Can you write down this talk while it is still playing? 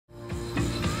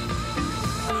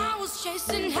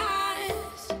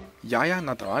Yahya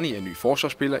Nadrani er ny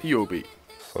forsvarsspiller i AaB.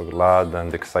 So glad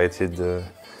and excited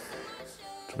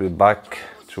to be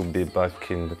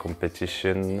back in the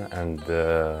competition and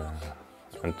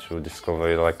to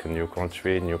discover like a new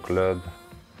country, new club.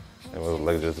 It was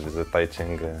like just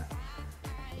visiting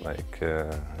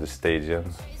the stadium.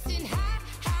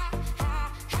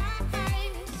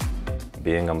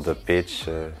 Being on the pitch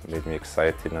made me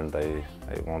excited, and I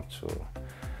want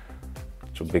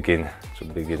to begin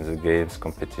the games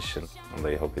competition, and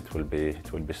I hope it will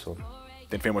be soon.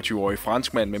 Den 25-årige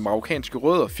franskmand med marokkanske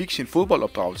rødder fik sin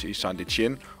fodboldopdragelse i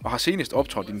Saint-Etienne og har senest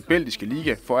optrådt i den belgiske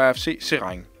liga for AFC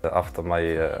Serang. After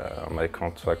my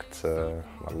contract,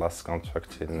 my last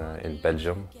contract in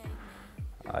Belgium,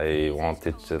 I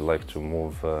wanted to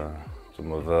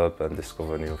move up and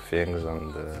discover new things,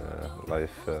 and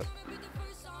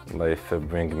life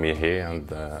bring me here,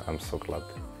 and I'm so glad.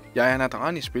 Yahya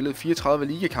Nadrani spillede 34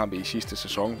 ligakampe i sidste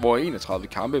sæson, hvor 31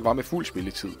 kampe var med fuld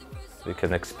spilletid. We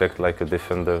can expect like a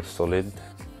defender solid,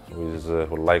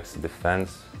 who likes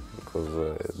defense, because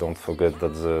don't forget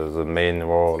that the main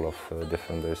role of a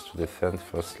defender is to defend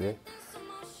firstly.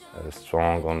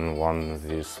 Strong on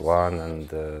 1v1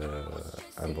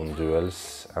 and on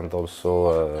duels, and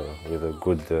also with a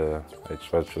good, I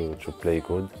try to play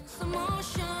good.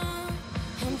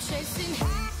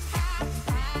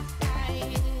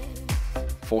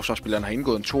 Forsvarsspilleren har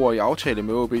indgået en toårig aftale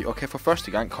med AaB og kan for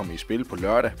første gang komme i spil på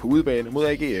lørdag på udebane mod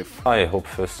AGF. I hope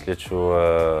firstly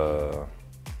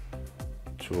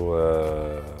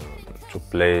to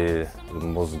play the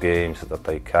most games that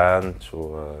I can,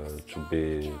 to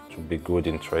be good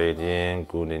in training,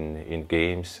 good in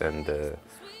games, and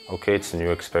okay, it's a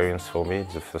new experience for me.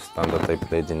 It's the first time that I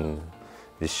played in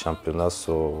this championat,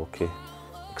 so okay,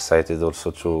 excited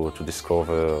also to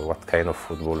discover what kind of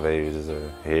football there is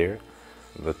here.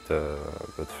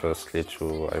 But firstly,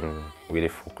 I'm really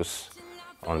focused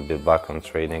on be back on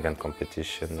training and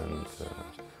competition, and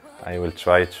I will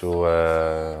try to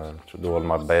do all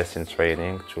my best in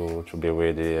training to be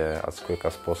ready as quick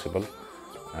as possible,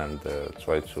 and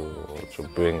try to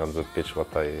bring on the pitch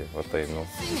what I know.